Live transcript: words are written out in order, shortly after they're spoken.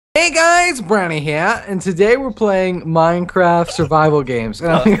Hey guys, Breny here, and today we're playing Minecraft survival games.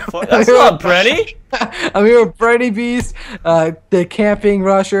 That's not Breny. I'm here with Breny Beast, the Camping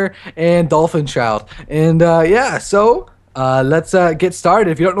Rusher, and Dolphin Child. And yeah, so let's get started.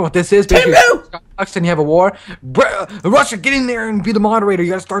 If you don't know what this is, basically, and you have a war. Rusher, get in there and be the moderator.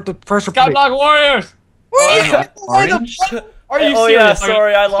 You gotta start the pressure plate. SKYBLOCK Warriors! Are you Oh serious? yeah,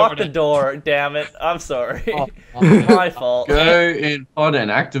 sorry, I locked the door. Damn it, I'm sorry. My fault. Go in pod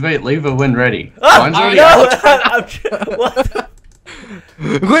and activate lever when ready. Ah, Mine's already no, out. what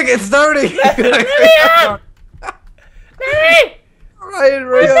the? Quick, it's starting!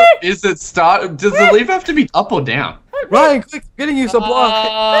 Ryan, Is it start? Does the lever have to be up or down? Ryan, quick, getting you some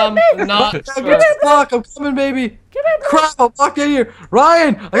block. Not Get the block, I'm coming, baby. Crap, I'm locked in here.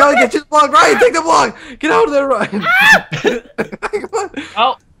 Ryan, I gotta get you the block. Ryan, take the block. Get out of there, Ryan. Come on.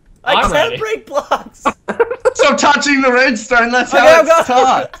 Oh, I I'm can't ready. break blocks. Stop touching the redstone. That's Okay, how I'm it going.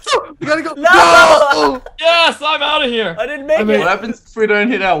 starts. We gotta go. No! Yes, I'm out of here. I didn't make What it. happens if we don't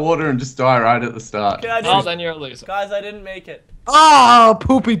hit our water and just die right at the start? Okay, I Well, didn't. then you're a loser. Guys, I didn't make it. Ah,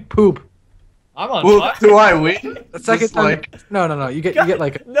 poopy poop. I'm on Well, fire. do I win? The second Just time. like No. You get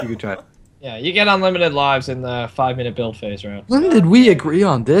like No. you can try it. Yeah, you get unlimited lives in the 5-minute build phase round. When did we agree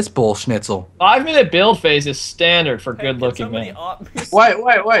on this bullschnitzel? 5-minute build phase is standard for Hey, good-looking can somebody men. op me?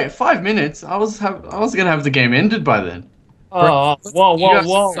 wait. 5 minutes. I was gonna have the game ended by then. Oh, whoa, You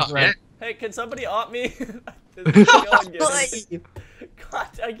guys suck, Brent. Hey, can somebody op me? This is going good. God,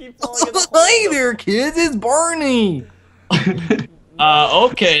 I keep falling in the hole. Hi there, kids. It's Barney.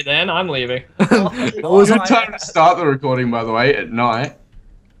 Okay then, I'm leaving. It was Good time to start the recording, by the way, at night.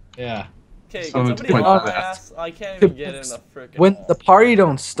 Yeah. Okay, can Someone somebody point op my that. ass? I can't even get in the frickin' when hole. the party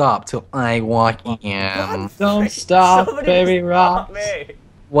don't stop till I walk in. Don't stop, Somebody baby just rock. op me.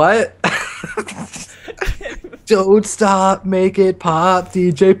 What? Don't stop, make it pop,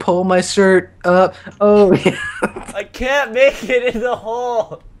 DJ. Pull my shirt up. Oh, yeah. I can't make it in the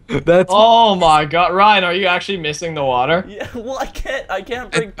hole. That's Oh my god, Ryan, are you actually missing the water? Yeah, well, I can't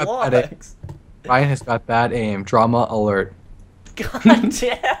break I got it. blocks. Ryan has got bad aim. Drama alert. God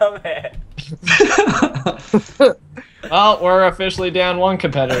damn it. Well, we're officially down one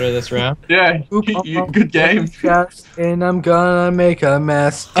competitor this round. Yeah, good game. Yes, and I'm gonna make a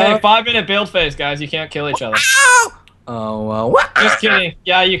mess. Hey, 5-minute build phase, guys. You can't kill each other. Oh, what? Just kidding.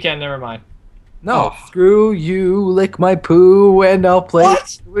 Yeah, you can. Never mind. No, screw you, lick my poo, and I'll play.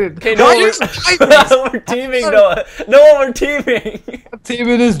 What? Okay, No, no, you're we're teaming, Noah. Noah, we're teaming.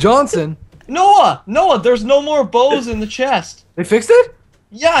 teaming is Johnson. Noah, there's no more bows in the chest. They fixed it?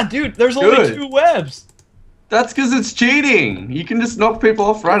 Yeah, dude, there's only Good. 2 webs. That's because it's cheating. You can just knock people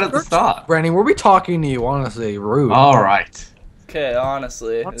off right at the start. Breny, were we talking to you? Honestly, rude. All right. Okay,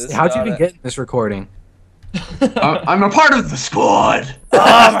 honestly. this is How'd you not even it. get in this recording? I'm a part of the squad.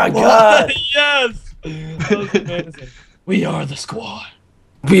 Oh my god. Yes. That was amazing. We are the squad,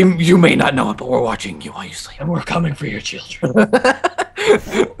 You may not know it, but we're watching you while you sleep. and we're coming for your children.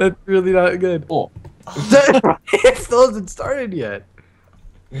 That's really not good. Oh. It still hasn't started yet.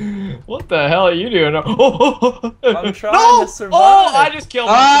 What the hell are you doing? I'm trying no! to survive. Oh, I just killed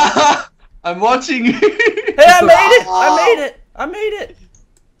myself. Ah, I'm watching you. Hey, I made it! I made it!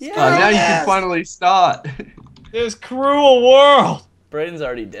 Yeah. Now you can finally start. This cruel world. Braden's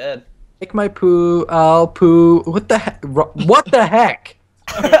already dead. Take my poo, I'll poo. What the heck? What the heck?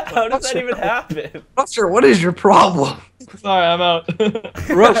 How does that even happen? Rusher, what is your problem? Sorry, I'm out.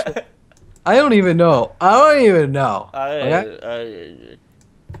 Rusher, I don't even know.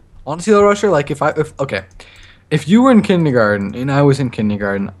 Honestly, though, Rusher, like if you were in kindergarten and I was in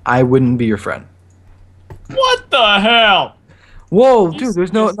kindergarten, I wouldn't be your friend. What the hell? Whoa, dude,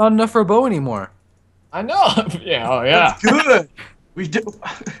 there's not enough for a bow anymore. I know. Yeah. Oh yeah. That's good. We do.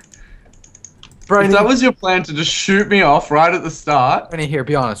 Breny, If that was your plan to just shoot me off right at the start, Breny, here,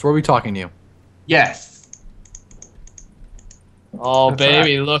 be honest. Were we talking to you? yes. Oh That's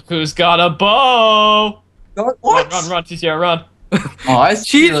baby, look who's got a bow. What? Run, TCR, run. Oh, I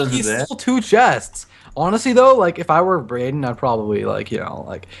see He it over there. stole 2 chests. Honestly, though, like if I were Braden, I'd probably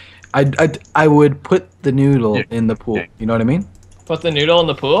I would put the noodle in the pool. You know what I mean? Put the noodle in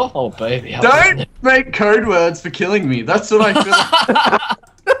the pool? Oh, baby. Don't make code words for killing me. That's what I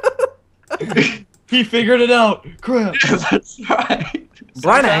feel. He figured it out. Crap. That's right. Breny,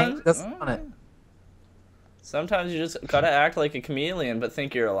 Sometimes- that's on it. Sometimes you just gotta act like a chameleon, but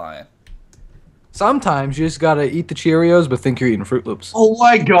think you're a lion. Sometimes you just gotta eat the Cheerios, but think you're eating Fruit Loops. Oh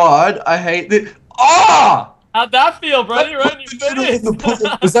my god, I hate this. Ah! How'd that feel, Brady? Right? You finished.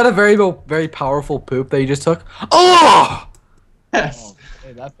 Was that a very powerful poop that you just took? Oh! Yes.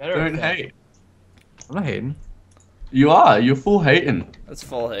 Hey, that better. Don't hate. I'm not hating. You are. You're full hating. That's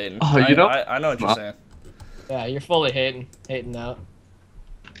full hating. Oh, you don't- I know what you're saying. Yeah, you're fully hating out.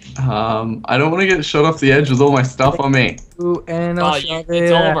 I don't want to get shot off the edge with all my stuff on me. Ooh, and Oh, I'll it's shove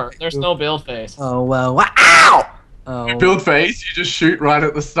it over. at There's you. no build phase. Oh well. Ow! Oh. Build phase, you just shoot right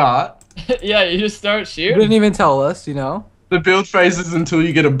at the start. Yeah, you just start You shooting. didn't even tell us, you know. The build phase is until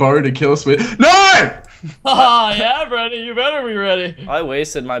you get a bow to kill us with. No! Oh, yeah, Breny, you better be ready. I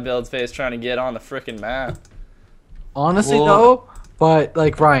wasted my build phase trying to get on the frickin' map. Honestly, Well- though, but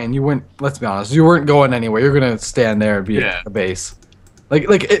like Ryan, you weren't. Let's be honest, you weren't going anywhere. You're gonna stand there and be Yeah. at the base.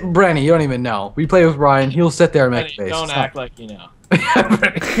 Breny, you don't even know. We play with Ryan. He'll sit there and make Breny, a base. don't Stop. act like you know.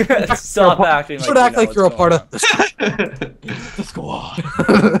 Stop acting like Don't you act know like what's you're a going part on. of the The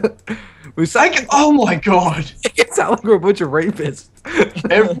squad. We sound Oh my god! like we're a bunch of rapists.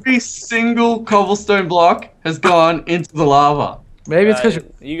 Every single cobblestone block has gone into the lava. Maybe it's because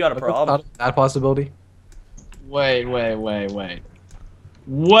You got a problem. that possibility. Wait.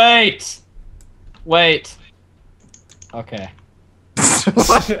 Okay.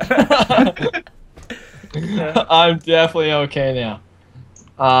 I'm definitely okay now.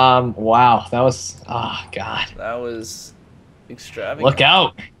 Wow, that was, oh god. That was extravagant. Look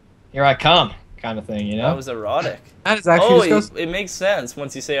out, here I come, kind of thing, you know? That was erotic. That is actually disgusting. It makes sense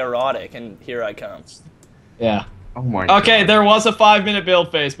once you say erotic, and here I come. Yeah. Oh my god. Okay, there was a 5-minute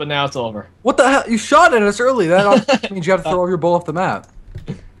build phase, but now it's over. What the hell? You shot at us early. That means you have to throw your bull off the map.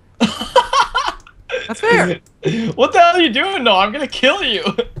 That's fair. What the hell are you doing? No, I'm gonna kill you.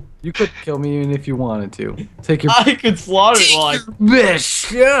 You could kill me even if you wanted to. Take your I could slaughter you. Like, best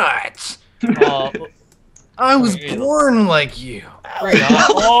shot. I was Okay. born like you.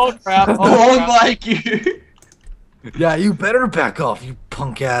 oh crap! Oh, Born crap. like you. Yeah, you better back off, you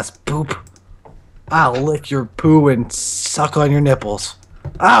punk ass poop. I'll lick your poo and suck on your nipples.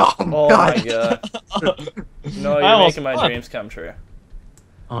 Ow, Oh God. my god. No, I you're almost making my won. dreams come true.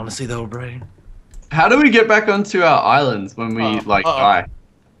 Honestly though, Brady. How do we get back onto our islands when we die?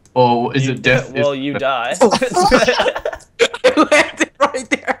 Or is it death? Well, you die. I landed right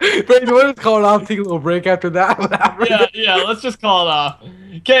there. Brady, what is calling off? Take a little break after that. What happened? Yeah, let's just call it off.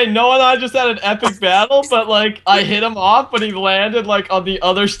 Okay, Noah and I just had an epic battle, but like I hit him off, but he landed like on the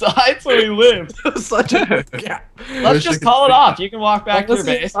other side, so he lived. Such a yeah. Let's just call it off. You can walk back to your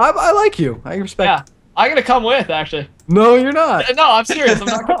base. I like you. I respect. Yeah, I'm gonna come with actually. No, you're not. No, I'm serious. I'm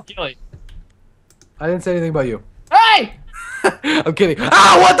not gonna kill you. I didn't say anything about you. Hey! I'm kidding.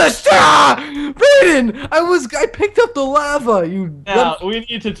 Ah, what the shit? Brayden, I picked up the lava. You Now we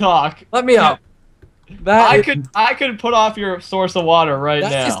need to talk. let me up. That I could put off your source of water right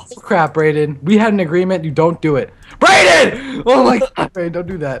now. is crap, Brayden. We had an agreement. You don't do it. Brayden! Oh my god, Brayden, don't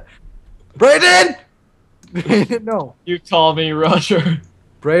do that. Brayden! Brayden, no. You call me Rusher.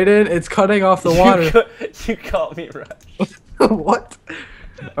 Brayden, it's cutting off the water. You caught me right. What?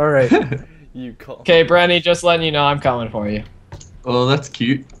 All right. You called. Okay, Breny, just letting you know I'm coming for you. Oh, that's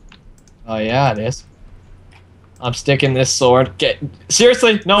cute. Oh yeah, it is. I'm sticking this sword.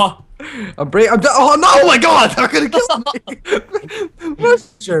 Seriously, Noah. Oh no! Oh my god! They're gonna kill me.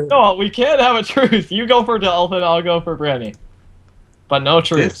 Sure. No, we can't have a truce. You go for Dolphin, I'll go for Breny. But no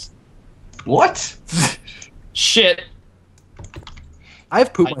truce. What? Shit.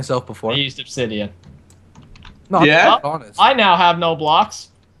 I've pooped myself before. I used obsidian. No, Yeah? I'm honest. I now have no blocks.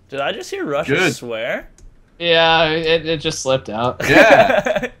 Did I just hear Russia Good. swear? Yeah, it just slipped out.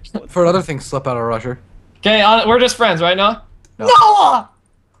 Yeah. For other things, slip out of Rusher. Okay, we're just friends, right now? No. Noah!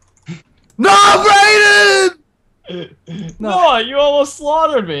 No, Brayden! No. Noah, you almost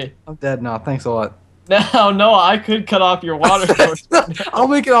slaughtered me. I'm dead now. Thanks a lot. Now, Noah, I could cut off your water source. I'll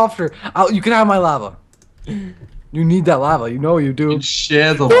make it after. You can have my lava. You need that lava. You know you do.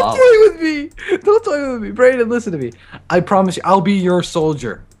 Share the Don't love. toy with me. Don't toy with me. Brayden, listen to me. I promise you, I'll be your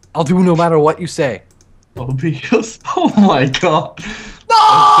soldier. I'll do no matter what you say. Oh, because oh my god.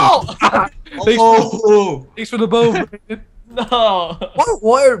 No! Thanks for the bow, Brayden. No.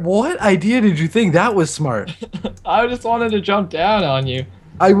 What idea did you think that was smart? I just wanted to jump down on you.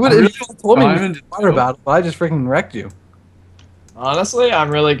 I would have told me Diamond we water battle, but I just freaking wrecked you. Honestly, I'm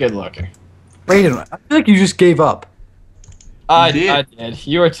really good looking. Brayden, I feel like you just gave up. I did. did.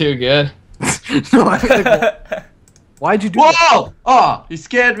 You were too good. No, I feel like, why'd you do that? Whoa! Oh, you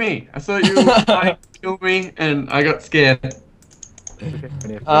scared me. I thought you were trying to kill me, and I got scared.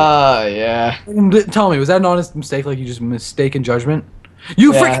 Yeah. Tell me, was that an honest mistake? Like you just mistaken judgment?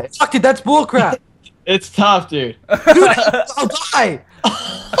 You Yeah. freaking sucked it. That's bullcrap. It's tough, dude. Dude, I'll die.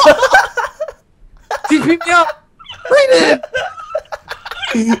 TP me up. Brayden.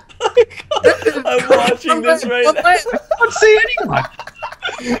 I'm watching this right now. I don't see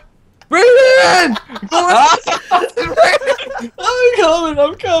anyone. Brayden!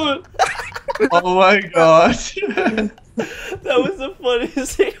 I'm coming. Oh my god. That was the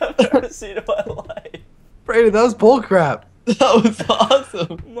funniest thing I've ever seen in my life. Brayden, that was bullcrap. That was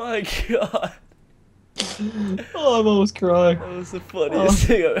awesome. My god. Oh, I'm almost crying. That was the funniest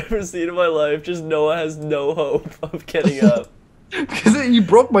thing I've ever seen in my life. Just Noah has no hope of getting up. Because you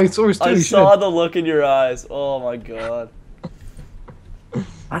broke my source too. I You saw should've- the look in your eyes. Oh my god.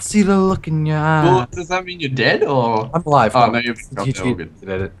 I see the look in your Well, eye. does that mean you're dead or? I'm alive. Oh no, you've You got it all good. cheated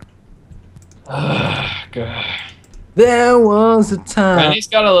at it. God. There was a time. Breny's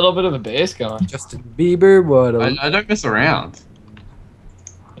got a little bit of a base going. Justin Bieber, what a I don't mess around.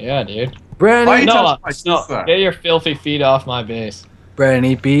 Yeah, dude. Why Brany. you No, touch my no, sister? get your filthy feet off my base.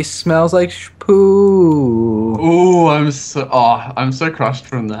 Brany Beast smells like poo. Ooh, I'm so crushed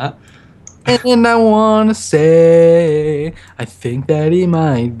from that. And I wanna say, I think that he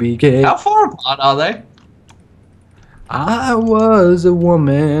might be gay. How far apart are they? I was a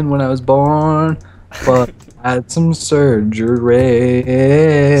woman when I was born, but I had some surgery.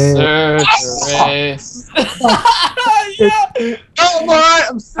 Surgery. Yeah. Oh, I'm alright,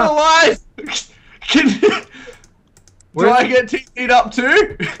 I'm still alive! Do I get TP'd up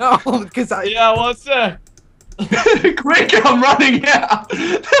too? No, because I. Yeah, what's that? Quick, I'm running out!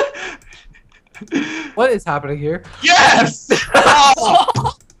 What is happening here? Yes!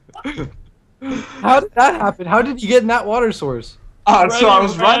 Oh, How did that happen? How did you get in that water source? so I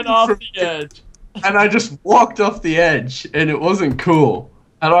was ran running off from the edge. and I just walked off the edge, and it wasn't cool.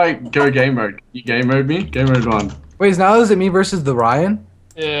 How do I go game mode? You game mode me? Game mode 1. Wait, now is it me versus the Ryan?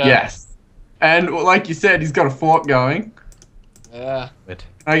 Yeah. Yes. And like you said, he's got a fort going. Yeah. Can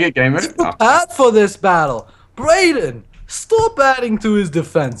I get game mode? Oh. Prepared for this battle. Brayden, stop adding to his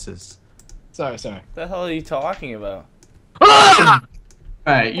defenses. Sorry. What the hell are you talking about?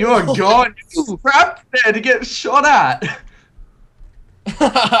 Hey, you are gone. You're trapped there to get shot at.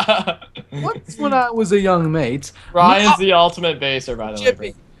 Once when I was a young mate, Ryan's the ultimate baser, by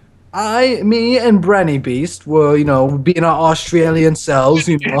the way. me and Breny Beast were, being our Australian selves,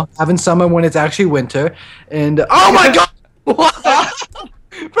 having summer when it's actually winter. And, oh my god! What?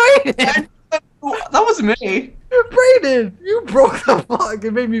 Brayden! That was me. Brayden! You broke the block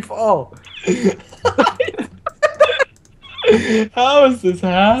and made me fall. How is this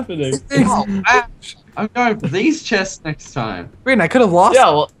happening? Oh, man. I'm going for these chests next time. Brayden, I could have lost. Yeah,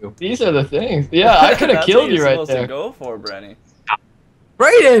 well, these are the things. Yeah, I could have That's killed what you you're right supposed there. to go for, Breny.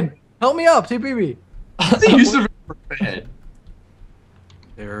 Brayden! Help me up, TPB. The use of prepared.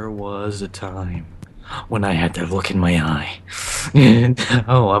 There was a time when I had to look in my eye. And,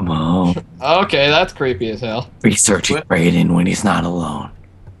 oh, I'm home. Okay, that's creepy as hell. Researching Brayden when he's not alone.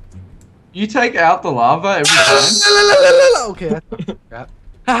 You take out the lava every time. Okay, that's crap.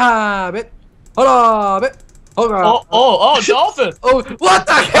 Haha, bit. Hold on, bit. Hold on. Oh, Dolphin! Oh, what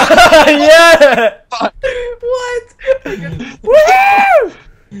the hell? Yeah! What? Woo!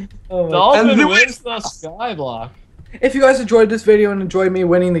 Oh my- Dolphin And the wins the SKYBLOCK. If you guys enjoyed this video and enjoyed me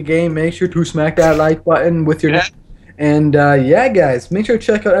winning the game, make sure to smack that like button with your. Yeah. And yeah, guys, make sure to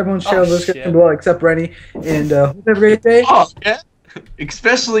check out everyone's channel in the description shit. below except Breny. And hope you have a great day. Oh, yeah?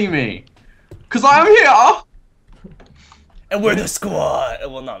 Especially me. Because I'm here. And we're the squad.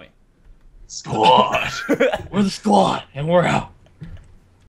 Well, not me. Squad. We're the squad, and we're out.